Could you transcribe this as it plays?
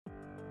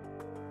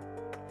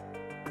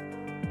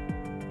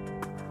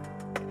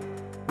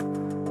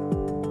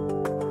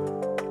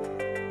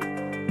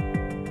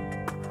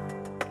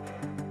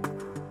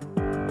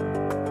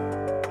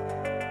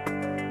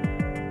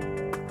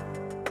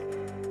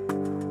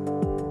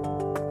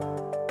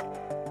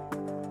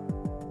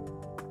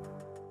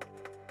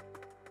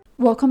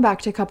Welcome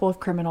back to Couple of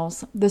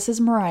Criminals. This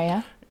is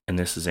Mariah. And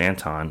this is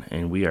Anton,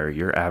 and we are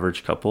your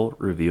average couple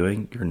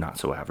reviewing your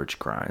not-so-average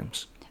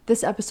crimes.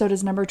 This episode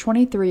is number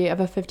 23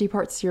 of a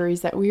 50-part series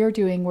that we are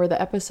doing where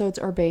the episodes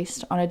are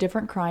based on a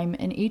different crime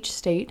in each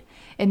state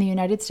in the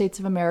United States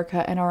of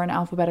America and are in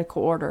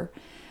alphabetical order,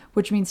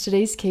 which means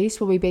today's case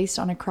will be based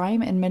on a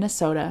crime in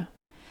Minnesota.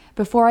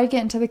 Before I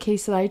get into the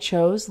case that I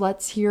chose,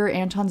 let's hear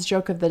Anton's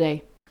joke of the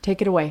day.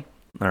 Take it away.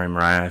 All right,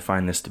 Mariah, I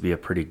find this to be a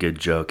pretty good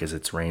joke as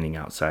it's raining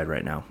outside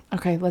right now.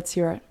 Okay, let's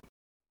hear it.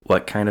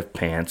 What kind of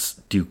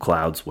pants do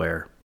clouds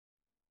wear?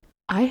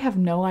 I have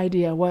no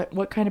idea.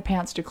 What kind of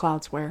pants do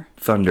clouds wear?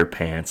 Thunder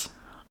pants.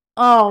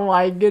 Oh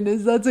my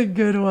goodness, that's a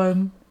good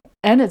one.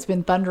 And it's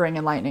been thundering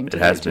and lightning today,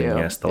 It has been, too.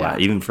 yes,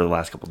 even for the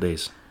last couple of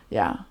days.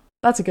 Yeah,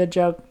 that's a good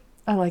joke.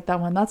 I like that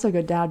one. That's a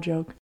good dad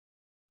joke.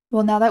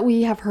 Well, now that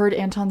we have heard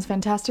Anton's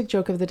fantastic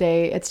joke of the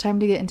day, it's time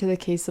to get into the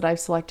case that I've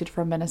selected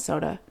from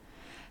Minnesota.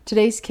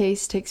 Today's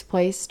case takes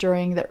place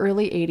during the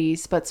early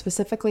 80s, but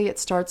specifically it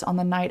starts on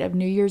the night of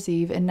New Year's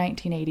Eve in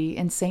 1980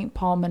 in St.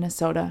 Paul,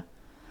 Minnesota.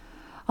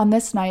 On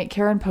this night,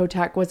 Karen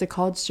Potak was a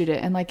college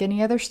student and, like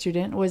any other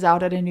student, was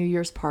out at a New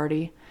Year's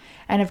party.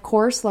 And of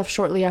course, left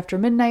shortly after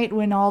midnight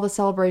when all the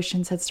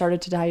celebrations had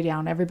started to die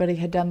down. Everybody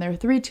had done their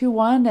 3, 2,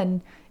 1,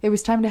 and it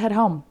was time to head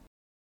home.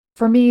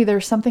 For me,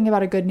 there's something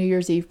about a good New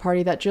Year's Eve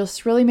party that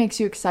just really makes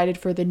you excited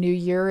for the new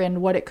year and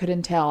what it could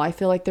entail. I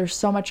feel like there's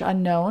so much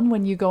unknown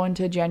when you go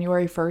into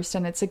January 1st,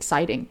 and it's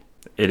exciting.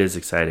 It is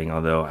exciting,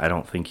 although I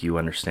don't think you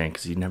understand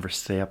because you never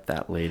stay up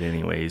that late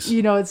anyways.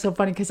 You know, it's so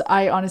funny because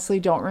I honestly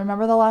don't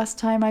remember the last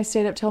time I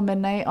stayed up till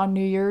midnight on New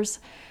Year's.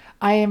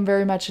 I am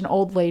very much an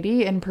old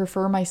lady and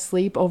prefer my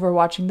sleep over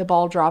watching the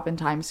ball drop in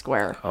Times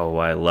Square. Oh,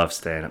 I love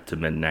staying up to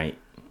midnight.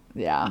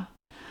 Yeah.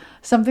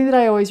 Something that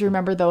I always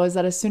remember, though, is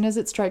that as soon as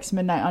it strikes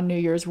midnight on New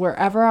Year's,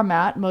 wherever I'm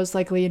at, most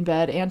likely in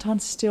bed, Anton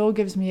still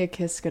gives me a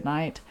kiss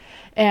goodnight.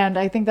 And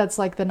I think that's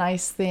like the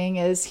nice thing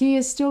is he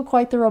is still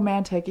quite the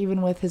romantic,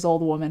 even with his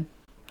old woman.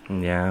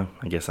 Yeah,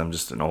 I guess I'm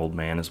just an old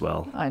man as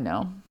well. I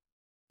know.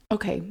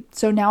 Okay,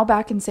 so now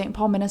back in St.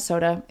 Paul,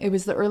 Minnesota, it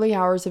was the early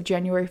hours of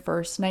January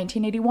 1st,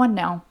 1981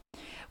 now,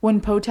 when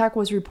Potak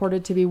was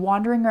reported to be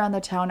wandering around the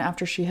town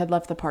after she had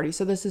left the party.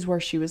 So this is where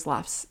she was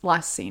last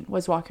seen,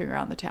 was walking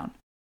around the town.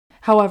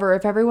 However,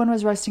 if everyone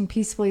was resting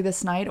peacefully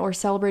this night or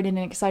celebrating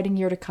an exciting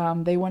year to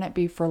come, they wouldn't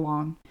be for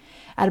long.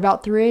 At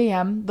about 3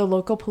 a.m., the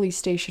local police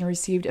station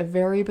received a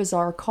very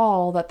bizarre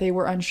call that they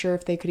were unsure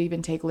if they could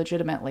even take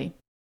legitimately.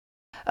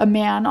 A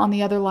man on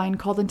the other line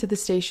called into the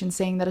station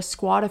saying that a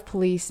squad of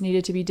police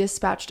needed to be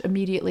dispatched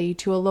immediately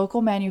to a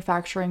local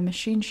manufacturing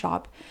machine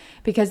shop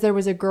because there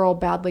was a girl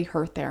badly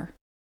hurt there.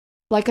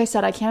 Like I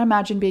said, I can't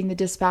imagine being the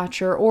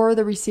dispatcher or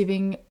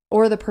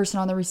the person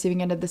on the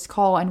receiving end of this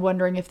call and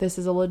wondering if this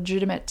is a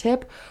legitimate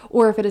tip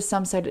or if it is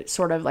some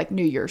sort of like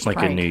New Year's prank.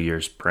 Like a New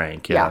Year's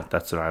prank. Yeah.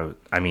 That's what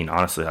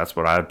honestly, that's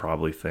what I would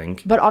probably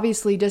think. But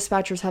obviously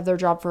dispatchers have their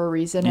job for a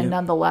reason and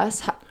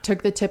nonetheless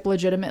took the tip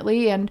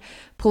legitimately, and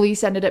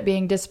police ended up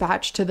being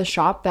dispatched to the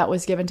shop that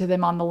was given to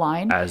them on the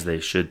line. As they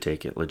should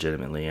take it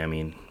legitimately. I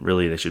mean,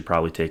 really, they should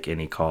probably take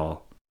any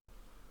call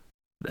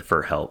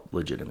for help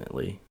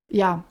legitimately.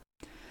 Yeah.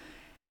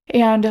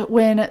 And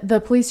when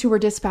the police who were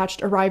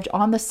dispatched arrived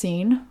on the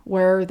scene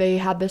where they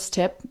had this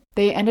tip,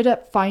 they ended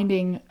up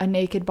finding a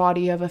naked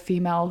body of a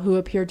female who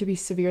appeared to be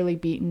severely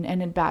beaten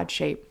and in bad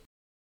shape.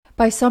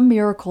 By some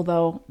miracle,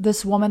 though,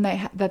 this woman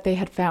that they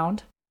had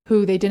found,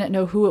 who they didn't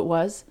know who it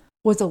was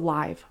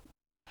alive,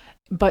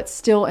 but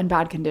still in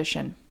bad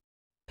condition.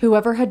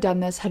 Whoever had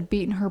done this had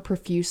beaten her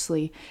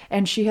profusely,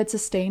 and she had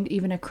sustained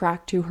even a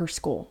crack to her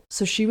skull.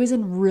 So she was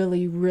in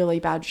really, really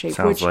bad shape.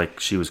 Sounds like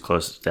she was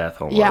close to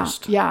death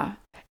almost. Yeah.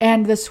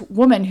 And this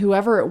woman,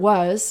 whoever it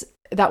was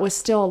that was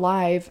still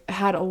alive,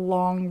 had a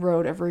long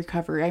road of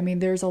recovery. I mean,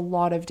 there's a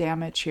lot of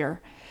damage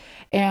here.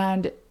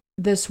 And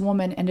this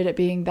woman ended up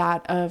being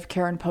that of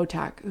Karen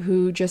Potak,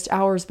 who just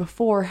hours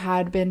before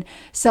had been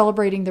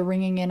celebrating the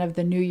ringing in of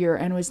the new year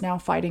and was now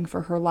fighting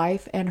for her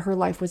life. And her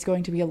life was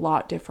going to be a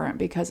lot different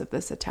because of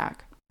this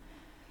attack.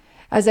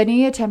 As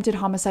any attempted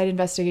homicide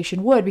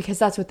investigation would, because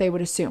that's what they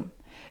would assume,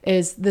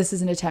 is this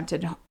is an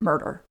attempted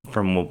murder.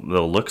 From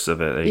the looks of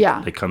it,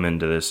 they come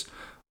into this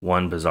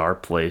one bizarre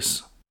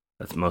place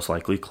that's most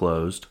likely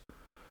closed,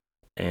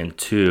 and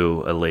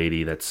two, a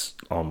lady that's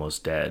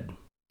almost dead.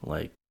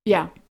 I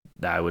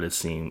would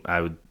assume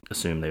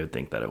they would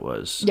think that it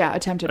was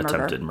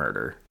attempted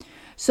murder.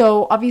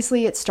 So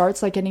obviously it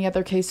starts like any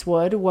other case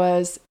would,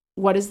 was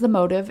what is the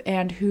motive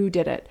and who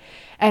did it?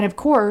 And of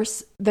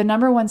course, the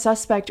number one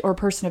suspect or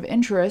person of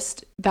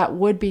interest that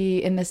would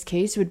be in this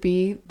case would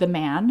be the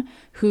man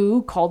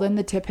who called in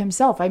the tip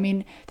himself. I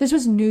mean, this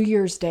was New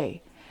Year's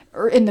Day,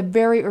 or in the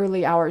very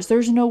early hours.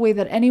 There's no way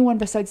that anyone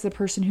besides the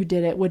person who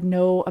did it would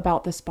know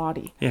about this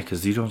body. Yeah,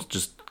 because you don't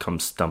just come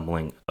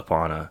stumbling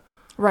upon a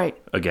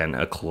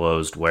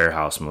closed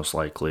warehouse, most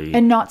likely.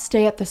 And not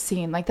stay at the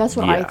scene. Like, that's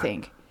what I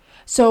think.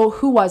 So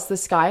who was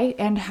this guy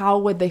and how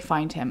would they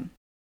find him?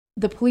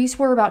 The police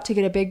were about to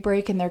get a big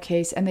break in their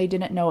case and they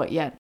didn't know it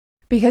yet.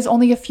 Because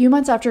only a few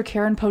months after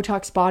Karen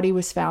Potak's body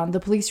was found, the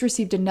police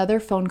received another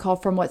phone call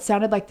from what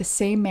sounded like the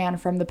same man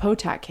from the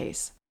Potak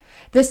case.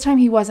 This time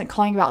he wasn't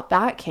calling about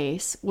that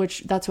case,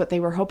 which that's what they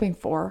were hoping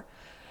for,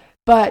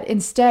 but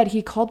instead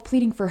he called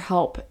pleading for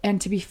help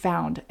and to be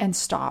found and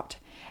stopped.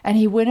 And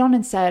he went on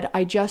and said,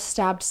 "I just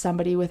stabbed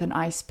somebody with an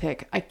ice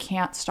pick. I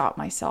can't stop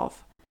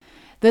myself."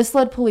 This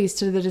led police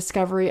to the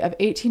discovery of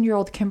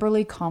 18-year-old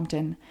Kimberly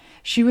Compton.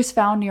 She was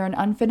found near an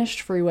unfinished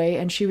freeway,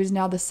 and she was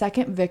now the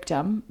second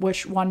victim,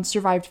 which one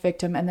survived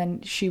victim, and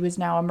then she was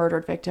now a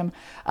murdered victim,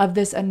 of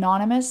this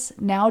anonymous,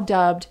 now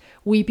dubbed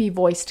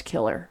Weepy-voiced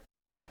killer.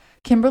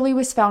 Kimberly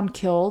was found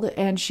killed,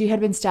 and she had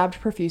been stabbed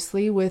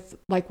profusely with,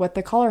 like what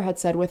the caller had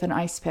said, with an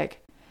ice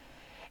pick.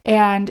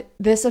 And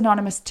this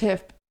anonymous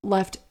tip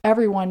left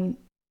everyone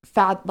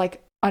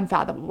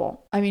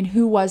unfathomable. I mean,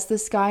 who was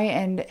this guy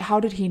and how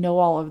did he know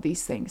all of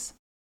these things?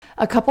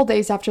 A couple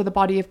days after the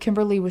body of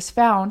Kimberly was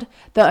found,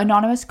 the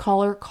anonymous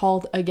caller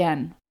called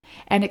again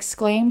and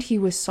exclaimed he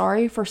was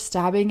sorry for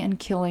stabbing and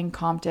killing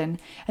Compton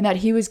and that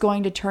he was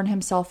going to turn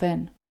himself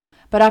in.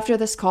 But after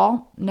this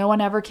call, no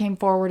one ever came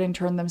forward and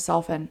turned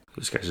themselves in.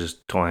 This guy's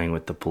just toying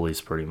with the police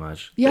pretty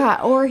much.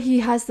 Yeah, or he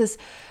has this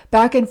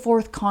back and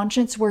forth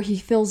conscience where he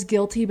feels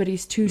guilty, but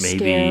he's too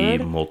scared.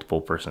 Maybe multiple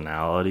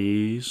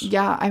personalities.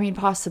 Yeah, I mean,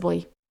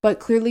 possibly. But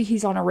clearly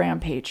he's on a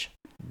rampage.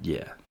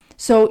 Yeah.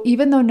 So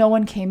even though no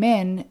one came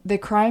in, the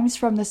crimes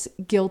from this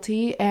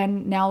guilty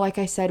and now, like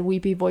I said,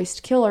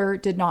 weepy-voiced killer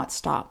did not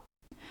stop.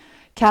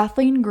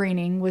 Kathleen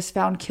Greening was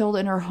found killed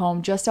in her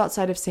home just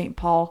outside of St.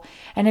 Paul,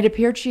 and it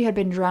appeared she had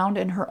been drowned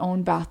in her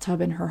own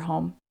bathtub in her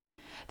home.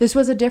 This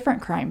was a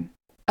different crime,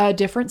 a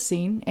different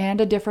scene,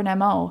 and a different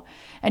MO.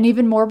 And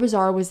even more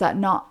bizarre was that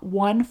not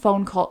one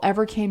phone call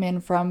ever came in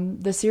from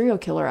the serial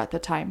killer at the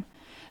time.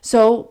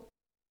 So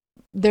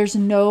there's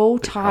no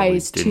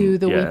ties to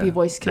the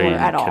Weepy-voiced killer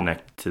at all.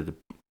 Connect to the,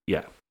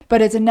 yeah.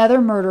 But it's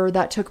another murder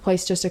that took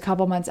place just a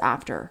couple months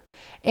after.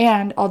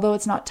 And although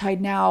it's not tied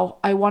now,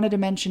 I wanted to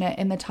mention it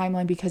in the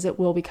timeline because it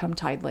will become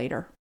tied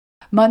later.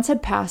 Months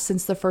had passed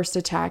since the first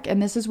attack, and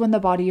this is when the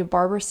body of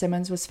Barbara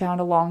Simmons was found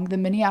along the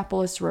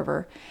Minneapolis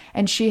River,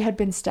 and she had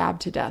been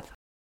stabbed to death.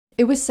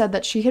 It was said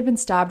that she had been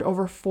stabbed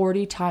over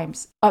 40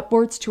 times,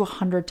 upwards to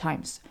 100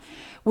 times,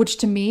 which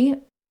to me,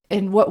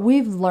 and what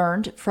we've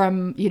learned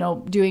from,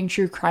 doing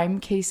true crime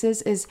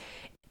cases is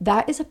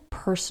that is a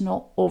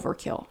personal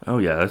overkill. Oh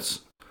yeah,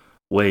 that's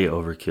way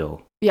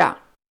overkill. Yeah,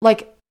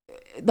 like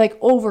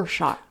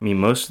overshot. I mean,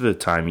 most of the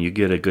time you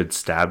get a good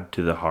stab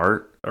to the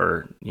heart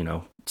or,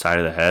 side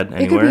of the head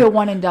anywhere. It could be a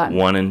one and done.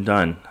 One and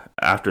done.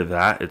 After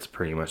that, it's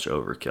pretty much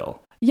overkill.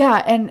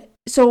 Yeah, and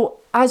so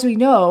as we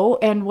know,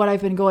 and what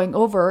I've been going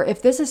over,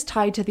 if this is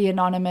tied to the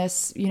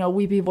anonymous,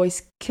 weepy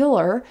voice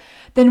killer,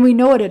 then we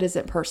know it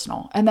isn't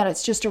personal and that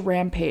it's just a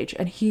rampage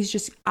and he's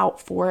just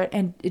out for it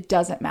and it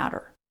doesn't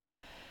matter.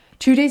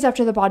 2 days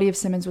after the body of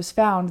Simmons was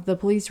found, the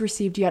police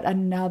received yet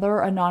another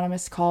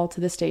anonymous call to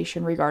the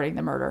station regarding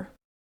the murder.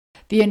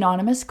 The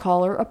anonymous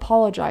caller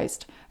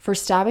apologized for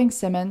stabbing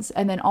Simmons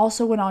and then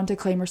also went on to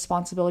claim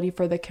responsibility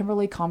for the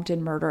Kimberly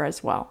Compton murder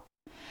as well.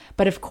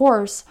 But of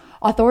course,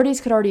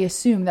 authorities could already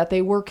assume that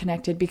they were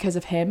connected because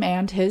of him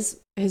and his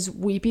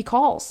weepy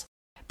calls.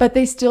 But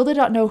they still did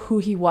not know who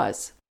he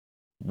was.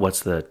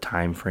 What's the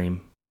time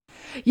frame?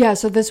 Yeah,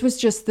 so this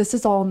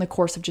is all in the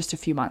course of just a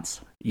few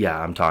months. Yeah,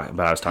 I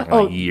was talking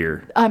about a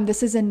year.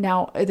 This is in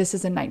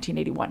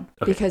 1981,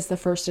 okay. Because the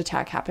first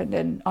attack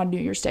happened on New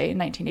Year's Day in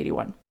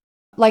 1981.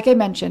 Like I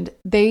mentioned,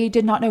 they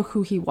did not know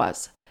who he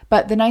was.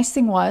 But the nice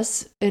thing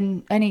was,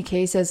 in any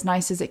case, as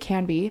nice as it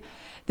can be,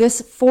 this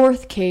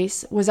fourth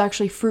case was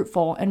actually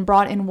fruitful and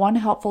brought in one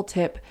helpful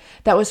tip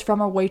that was from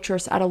a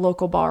waitress at a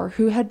local bar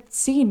who had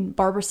seen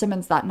Barbara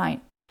Simmons that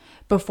night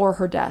before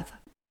her death.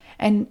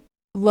 And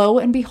lo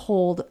and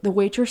behold, the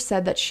waitress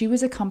said that she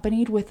was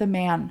accompanied with a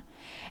man,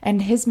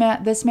 and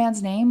this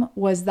man's name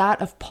was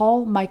that of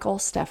Paul Michael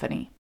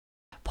Stephanie.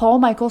 Paul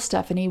Michael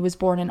Stephanie was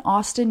born in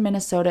Austin,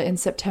 Minnesota in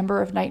September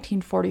of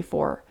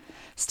 1944.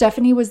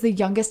 Stephanie was the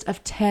youngest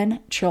of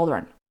 10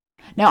 children.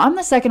 Now, I'm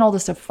the second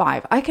oldest of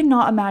 5. I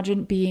cannot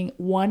imagine being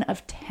one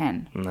of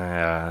 10.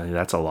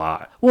 That's a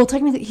lot. Well,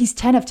 technically, he's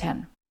 10 of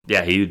 10.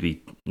 Yeah, he would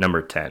be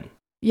number 10.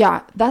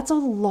 Yeah, that's a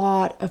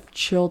lot of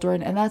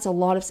children, and that's a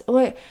lot of...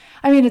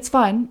 I mean, it's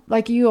fun.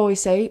 Like you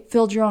always say,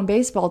 field your own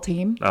baseball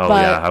team. Oh,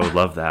 yeah, I would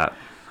love that.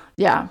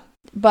 Yeah,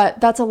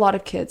 but that's a lot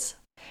of kids.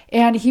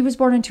 And he was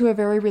born into a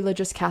very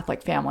religious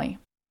Catholic family.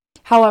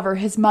 However,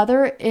 his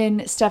mother,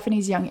 in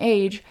Stephanie's young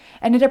age,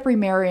 ended up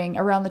remarrying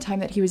around the time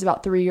that he was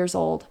about 3 years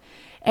old.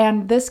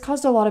 And this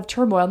caused a lot of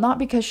turmoil, not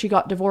because she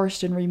got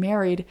divorced and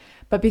remarried,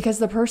 but because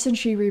the person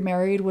she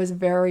remarried was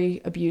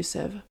very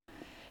abusive.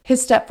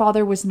 His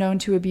stepfather was known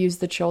to abuse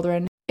the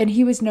children, and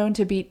he was known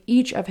to beat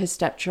each of his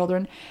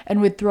stepchildren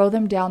and would throw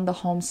them down the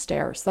home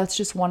stairs. That's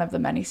just one of the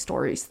many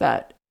stories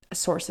that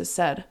sources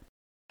said.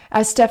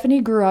 As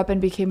Stephanie grew up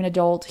and became an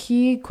adult,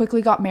 he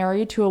quickly got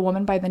married to a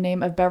woman by the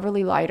name of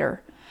Beverly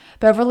Leiter.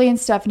 Beverly and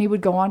Stephanie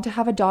would go on to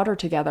have a daughter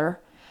together.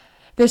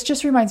 This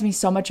just reminds me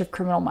so much of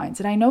Criminal Minds.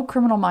 And I know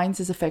Criminal Minds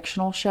is a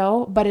fictional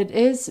show, but it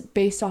is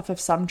based off of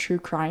some true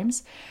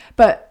crimes.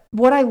 But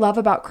what I love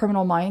about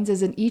Criminal Minds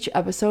is in each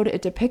episode,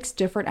 it depicts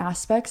different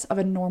aspects of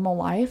a normal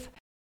life.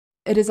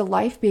 It is a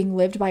life being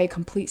lived by a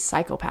complete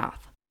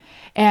psychopath.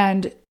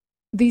 And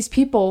these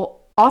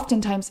people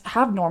oftentimes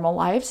have normal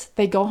lives.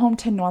 They go home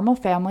to normal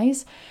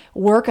families,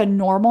 work a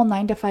normal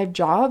 9-to-5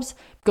 jobs,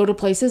 go to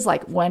places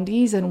like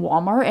Wendy's and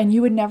Walmart, and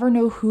you would never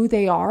know who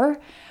they are,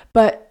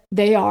 but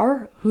they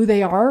are who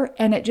they are.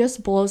 And it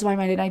just blows my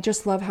mind. And I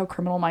just love how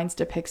Criminal Minds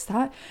depicts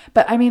that.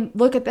 But I mean,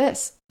 look at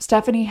this.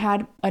 Stephanie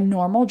had a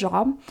normal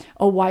job,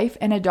 a wife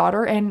and a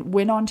daughter, and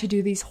went on to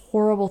do these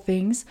horrible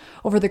things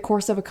over the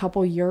course of a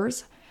couple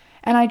years.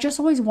 And I just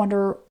always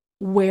wonder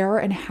where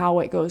and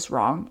how it goes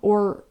wrong,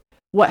 or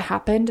what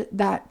happened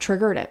that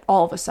triggered it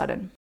all of a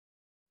sudden.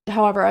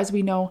 However, as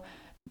we know,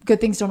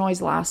 good things don't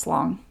always last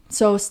long.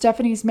 So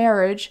Stephanie's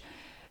marriage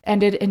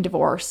ended in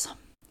divorce.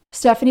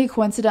 Stephanie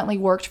coincidentally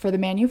worked for the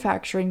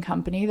manufacturing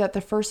company that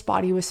the first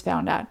body was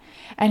found at,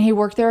 and he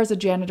worked there as a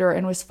janitor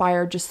and was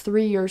fired just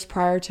 3 years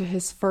prior to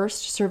his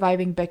first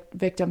surviving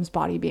victim's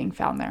body being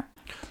found there.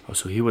 Oh,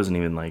 so he wasn't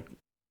even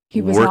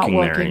he was working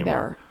not there working anymore.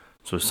 there.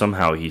 So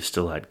somehow he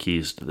still had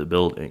keys to the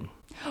building.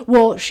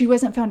 Well, she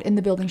wasn't found in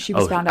the building. She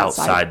was found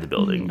outside the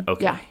building. Mm-hmm.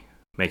 Okay. Yeah.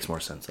 Makes more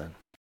sense then.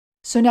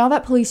 So now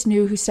that police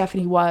knew who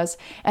Stephanie was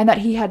and that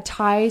he had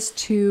ties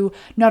to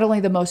not only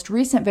the most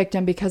recent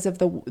victim because of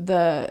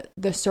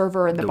the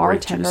server and the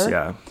bartender, waitress,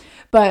 yeah,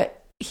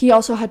 but he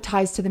also had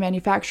ties to the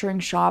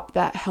manufacturing shop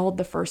that held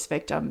the first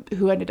victim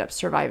who ended up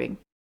surviving.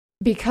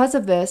 Because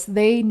of this,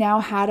 they now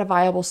had a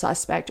viable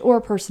suspect or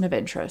a person of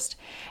interest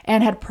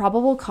and had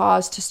probable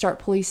cause to start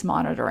police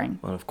monitoring.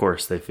 Well, of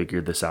course, they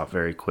figured this out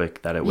very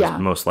quick, that it was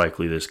most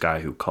likely this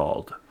guy who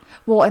called.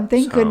 Well, and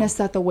thank goodness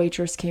that the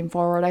waitress came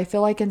forward. I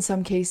feel like in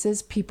some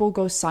cases, people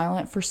go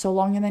silent for so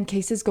long and then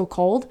cases go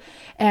cold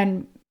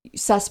and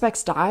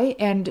suspects die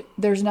and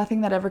there's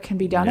nothing that ever can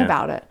be done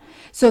about it.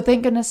 So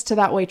thank goodness to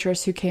that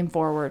waitress who came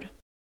forward.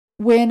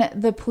 When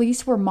the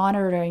police were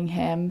monitoring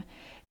him,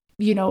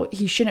 you know,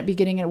 he shouldn't be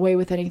getting away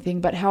with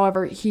anything, but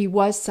however, he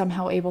was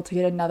somehow able to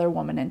get another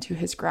woman into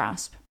his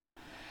grasp.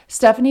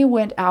 Stephanie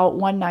went out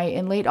one night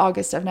in late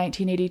August of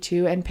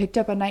 1982 and picked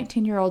up a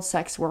 19-year-old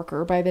sex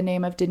worker by the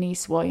name of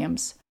Denise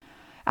Williams.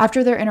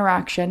 After their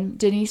interaction,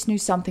 Denise knew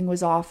something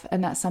was off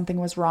and that something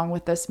was wrong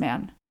with this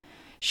man.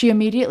 She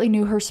immediately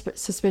knew her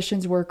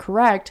suspicions were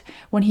correct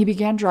when he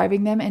began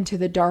driving them into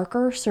the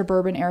darker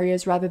suburban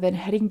areas rather than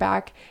heading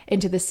back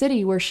into the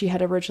city where she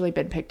had originally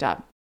been picked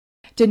up.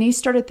 Denise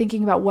started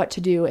thinking about what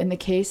to do in the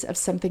case of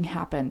something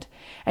happened,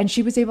 and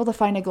she was able to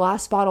find a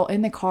glass bottle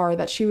in the car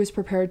that she was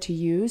prepared to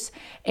use,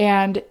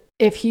 and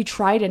if he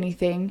tried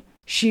anything,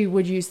 she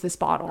would use this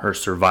bottle. Her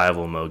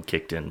survival mode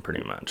kicked in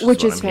pretty much.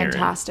 Which is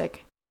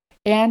fantastic.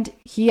 And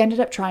he ended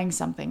up trying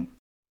something.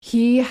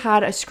 He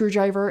had a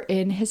screwdriver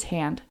in his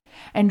hand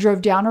and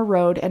drove down a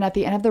road, and at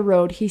the end of the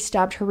road, he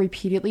stabbed her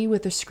repeatedly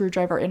with a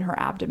screwdriver in her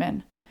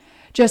abdomen.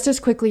 Just as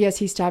quickly as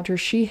he stabbed her,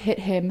 she hit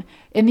him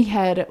in the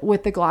head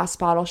with the glass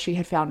bottle she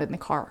had found in the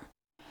car.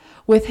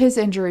 With his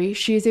injury,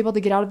 she is able to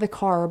get out of the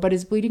car, but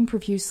is bleeding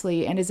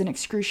profusely and is in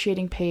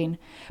excruciating pain,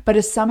 but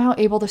is somehow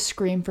able to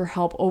scream for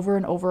help over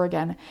and over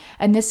again.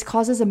 And this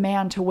causes a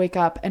man to wake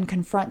up and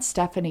confront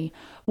Stephanie,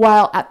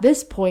 while at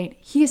this point,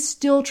 he is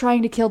still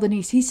trying to kill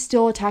Denise. He's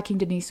still attacking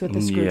Denise with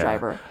the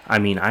screwdriver. I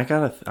mean,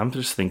 I'm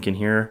just thinking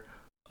here,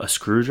 a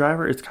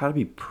screwdriver, it's got to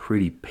be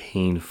pretty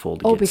painful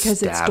to get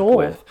stabbed it's dull.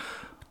 with.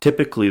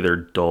 Typically, they're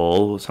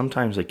dull.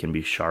 Sometimes they can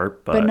be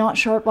sharp, but not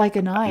sharp like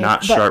a knife.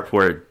 Not sharp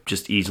where it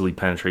just easily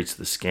penetrates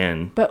the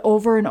skin. But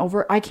over and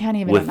over, I can't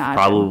even imagine. With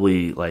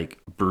probably like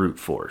brute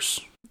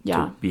force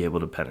to be able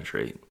to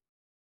penetrate.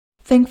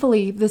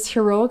 Thankfully, this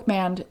heroic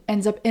man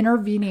ends up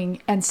intervening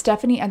and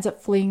Stephanie ends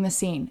up fleeing the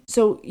scene.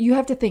 So you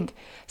have to think,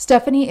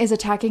 Stephanie is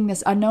attacking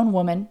this unknown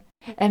woman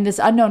and this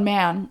unknown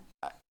man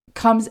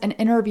comes and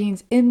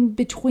intervenes in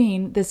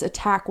between this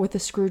attack with a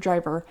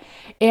screwdriver,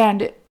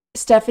 and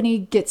Stephanie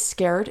gets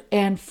scared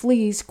and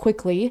flees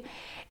quickly,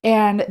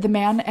 and the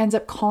man ends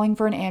up calling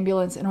for an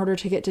ambulance in order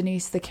to get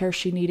Denise the care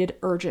she needed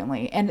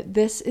urgently. And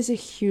this is a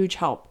huge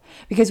help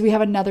because we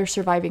have another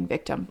surviving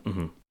victim.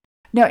 Mm-hmm.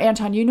 Now,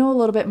 Anton, you know a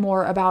little bit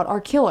more about our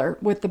killer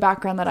with the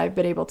background that I've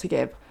been able to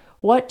give.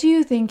 What do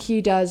you think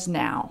he does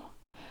now?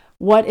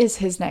 What is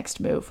his next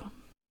move?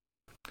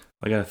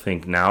 I gotta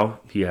think.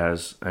 Now he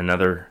has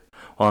another.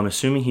 Well, I'm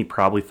assuming he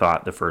probably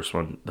thought the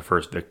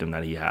first victim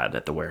that he had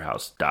at the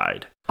warehouse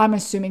died. I'm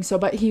assuming so,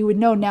 but he would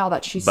know now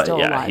that she's still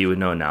alive. Yeah, he would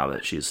know now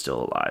that she's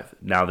still alive.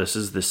 Now this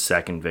is the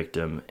second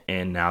victim,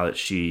 and now that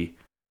she...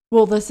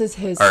 Well, this is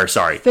his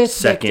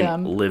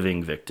second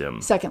living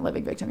victim. Second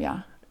living victim,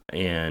 yeah.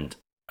 And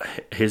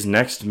his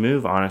next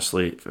move,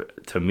 honestly,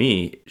 to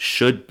me,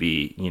 should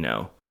be,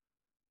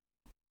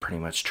 pretty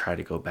much try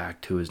to go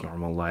back to his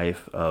normal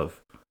life of,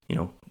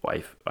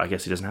 wife. I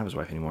guess he doesn't have his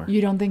wife anymore.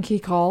 You don't think he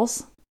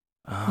calls?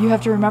 You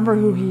have to remember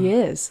who he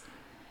is.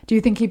 Do you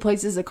think he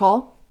places a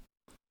call?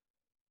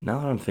 Now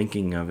that I'm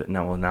thinking of it,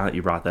 now that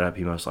you brought that up,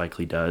 he most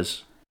likely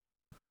does.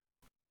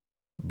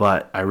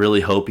 But I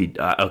really hope he...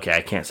 okay,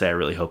 I can't say I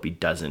really hope he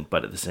doesn't,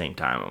 but at the same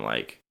time, I'm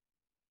like,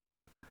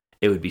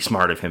 it would be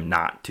smart of him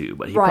not to,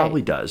 but he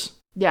probably does.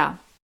 Yeah.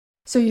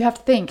 So you have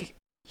to think,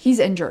 he's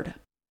injured.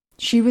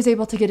 She was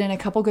able to get in a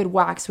couple good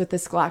whacks with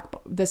this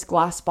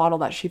glass bottle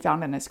that she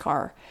found in his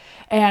car.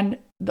 And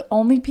the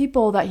only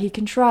people that he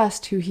can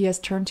trust, who he has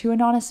turned to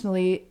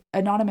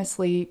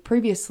anonymously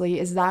previously,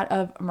 is that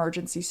of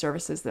emergency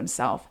services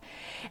themselves.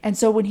 And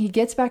so when he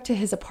gets back to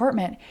his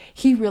apartment,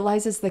 he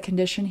realizes the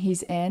condition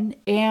he's in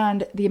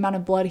and the amount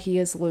of blood he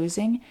is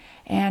losing.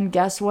 And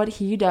guess what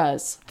he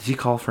does? Does he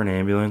call for an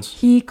ambulance?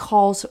 He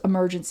calls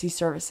emergency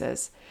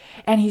services.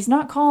 And he's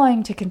not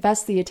calling to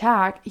confess the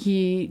attack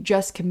he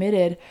just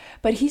committed,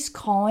 but he's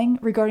calling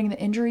regarding the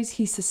injuries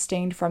he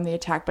sustained from the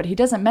attack. But he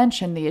doesn't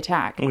mention the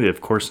attack. Oh,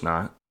 of course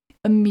not.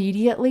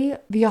 Immediately,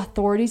 the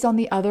authorities on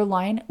the other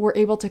line were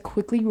able to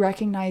quickly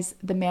recognize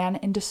the man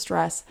in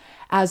distress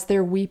as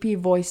their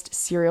weepy-voiced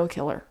serial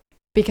killer,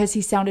 because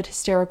he sounded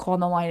hysterical on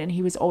the line, and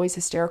he was always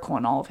hysterical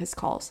in all of his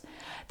calls.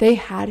 They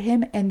had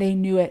him, and they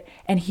knew it,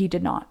 and he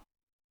did not.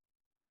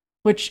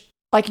 Which,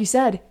 like you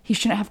said, he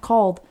shouldn't have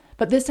called.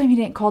 But this time he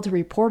didn't call to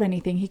report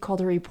anything. He called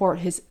to report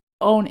his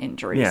own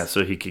injuries. Yeah,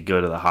 so he could go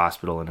to the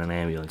hospital in an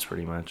ambulance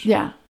pretty much.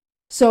 Yeah.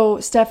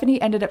 So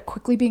Stephanie ended up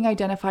quickly being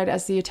identified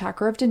as the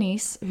attacker of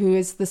Denise, who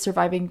is the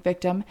surviving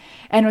victim,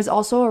 and was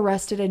also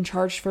arrested and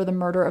charged for the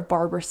murder of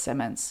Barbara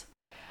Simmons.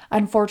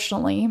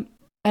 Unfortunately,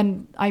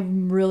 and I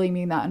really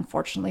mean that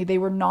unfortunately, they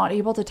were not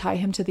able to tie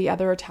him to the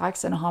other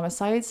attacks and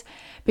homicides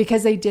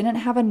because they didn't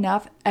have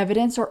enough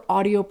evidence or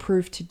audio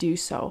proof to do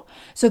so.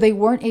 So they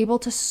weren't able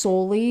to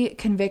solely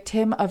convict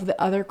him of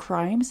the other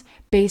crimes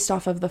based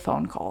off of the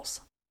phone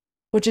calls,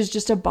 which is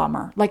just a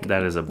bummer. Like,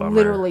 that is a bummer.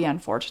 Literally,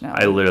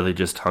 unfortunately. I literally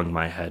just hung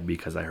my head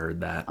because I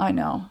heard that. I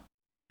know.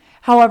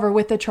 However,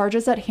 with the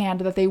charges at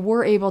hand that they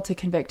were able to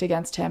convict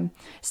against him,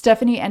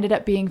 Stephanie ended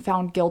up being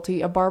found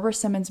guilty of Barbara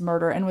Simmons'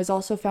 murder and was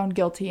also found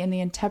guilty in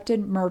the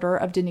attempted murder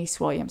of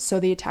Denise Williams, so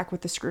the attack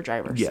with the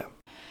screwdrivers. Yeah.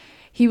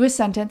 He was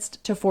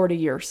sentenced to 40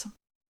 years.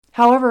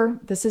 However,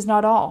 this is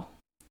not all.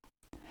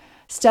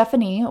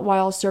 Stephanie,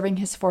 while serving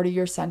his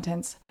 40-year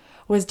sentence,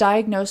 was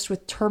diagnosed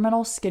with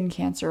terminal skin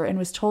cancer and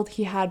was told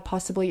he had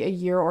possibly a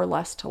year or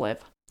less to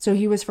live. So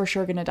he was for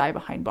sure going to die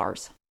behind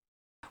bars.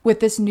 With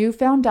this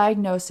newfound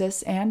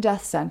diagnosis and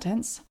death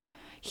sentence,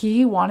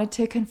 he wanted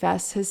to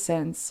confess his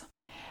sins.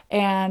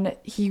 And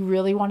he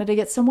really wanted to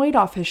get some weight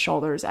off his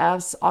shoulders,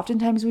 as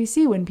oftentimes we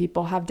see when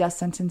people have death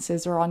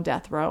sentences or on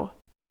death row.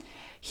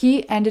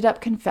 He ended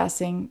up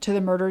confessing to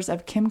the murders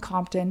of Kim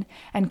Compton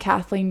and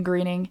Kathleen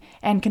Greening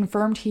and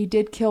confirmed he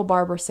did kill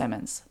Barbara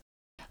Simmons.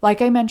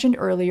 Like I mentioned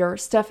earlier,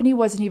 Stephanie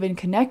wasn't even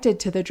connected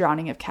to the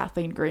drowning of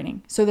Kathleen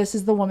Greening. So this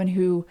is the woman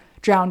who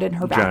drowned in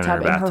her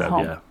bathtub in her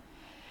home. Yeah.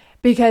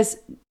 Because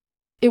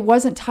it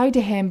wasn't tied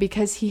to him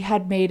because he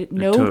had made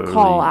no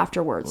call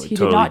afterwards. He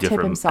did not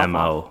tip himself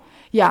off.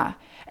 Yeah.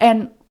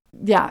 And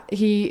yeah,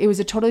 it was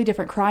a totally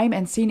different crime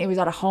and scene. It was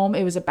at a home.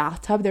 It was a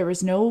bathtub. There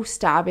was no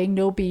stabbing,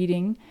 no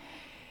beating.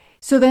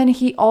 So then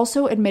he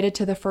also admitted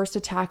to the first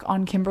attack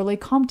on Kimberly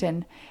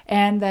Compton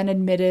and then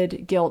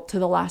admitted guilt to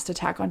the last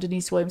attack on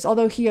Denise Williams,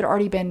 although he had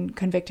already been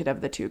convicted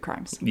of the two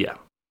crimes. Yeah.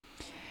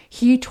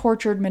 He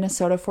tortured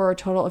Minnesota for a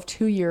total of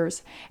 2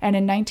 years, and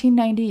in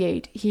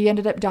 1998, he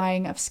ended up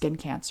dying of skin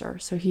cancer.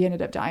 So he ended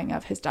up dying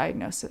of his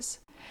diagnosis.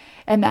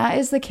 And that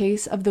is the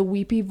case of the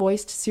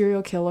weepy-voiced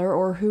serial killer,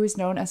 or who is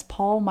known as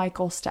Paul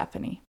Michael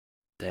Stephanie.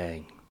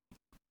 Dang.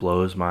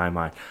 Blows my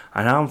mind.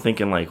 I know I'm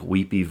thinking like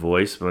weepy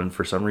voice, but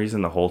for some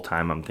reason the whole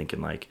time I'm thinking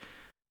like,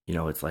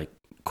 it's like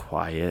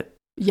quiet.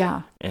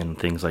 Yeah. And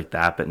things like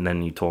that. But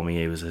then you told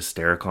me it was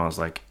hysterical. And I was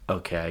like,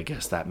 okay, I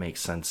guess that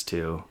makes sense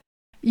too.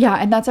 Yeah,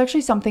 and that's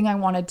actually something I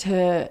wanted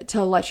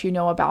to let you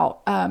know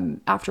about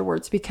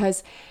afterwards,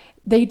 because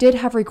they did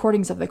have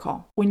recordings of the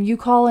call. When you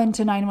call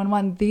into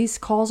 911, these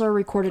calls are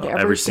recorded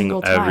every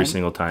single time. Every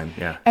single time,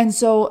 yeah. And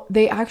so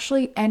they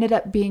actually ended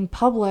up being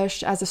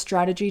published as a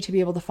strategy to be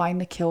able to find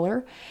the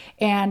killer.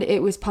 And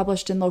it was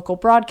published in local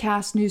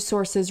broadcasts, news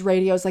sources,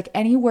 radios, like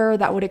anywhere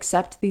that would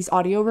accept these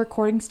audio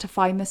recordings to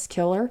find this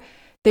killer,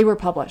 they were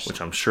published.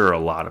 Which I'm sure a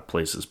lot of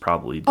places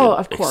probably did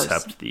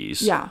accept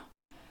these. Yeah.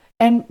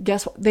 And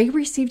guess what? They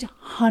received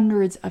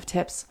hundreds of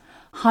tips,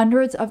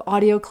 hundreds of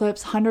audio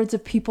clips, hundreds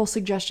of people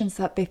suggestions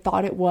that they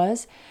thought it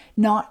was.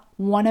 Not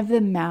one of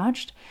them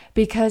matched,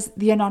 because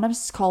the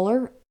anonymous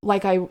caller,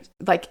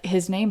 like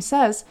his name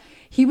says,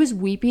 he was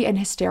weepy and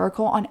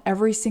hysterical on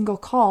every single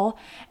call.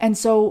 And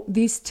so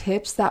these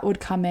tips that would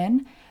come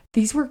in,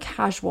 these were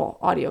casual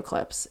audio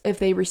clips if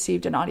they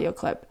received an audio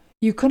clip.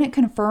 You couldn't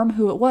confirm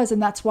who it was,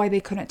 and that's why they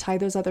couldn't tie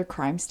those other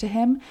crimes to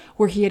him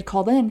where he had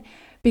called in,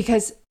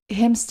 because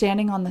him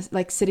standing on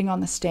the, sitting on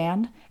the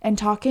stand and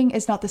talking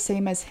is not the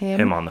same as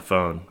him on the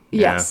phone.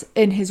 Yes.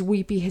 In his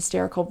weepy,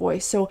 hysterical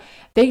voice. So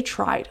they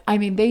tried. I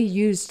mean, they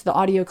used the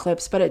audio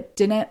clips, but it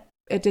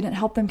didn't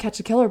help them catch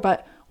the killer.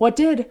 But what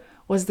did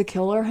was the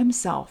killer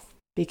himself,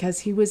 because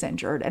he was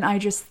injured. And I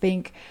just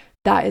think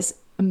that is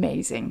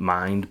amazing.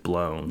 Mind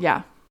blown.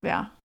 Yeah.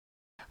 Yeah.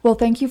 Well,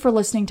 thank you for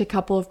listening to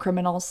Couple of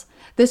Criminals.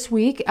 This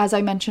week, as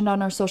I mentioned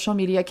on our social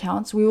media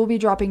accounts, we will be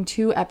dropping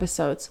 2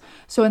 episodes.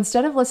 So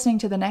instead of listening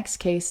to the next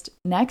case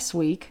next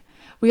week,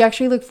 we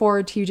actually look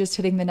forward to you just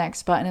hitting the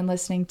next button and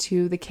listening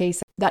to the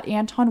case that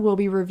Anton will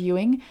be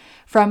reviewing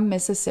from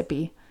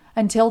Mississippi.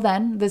 Until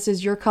then, this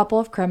is your Couple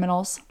of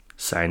Criminals.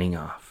 Signing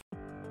off.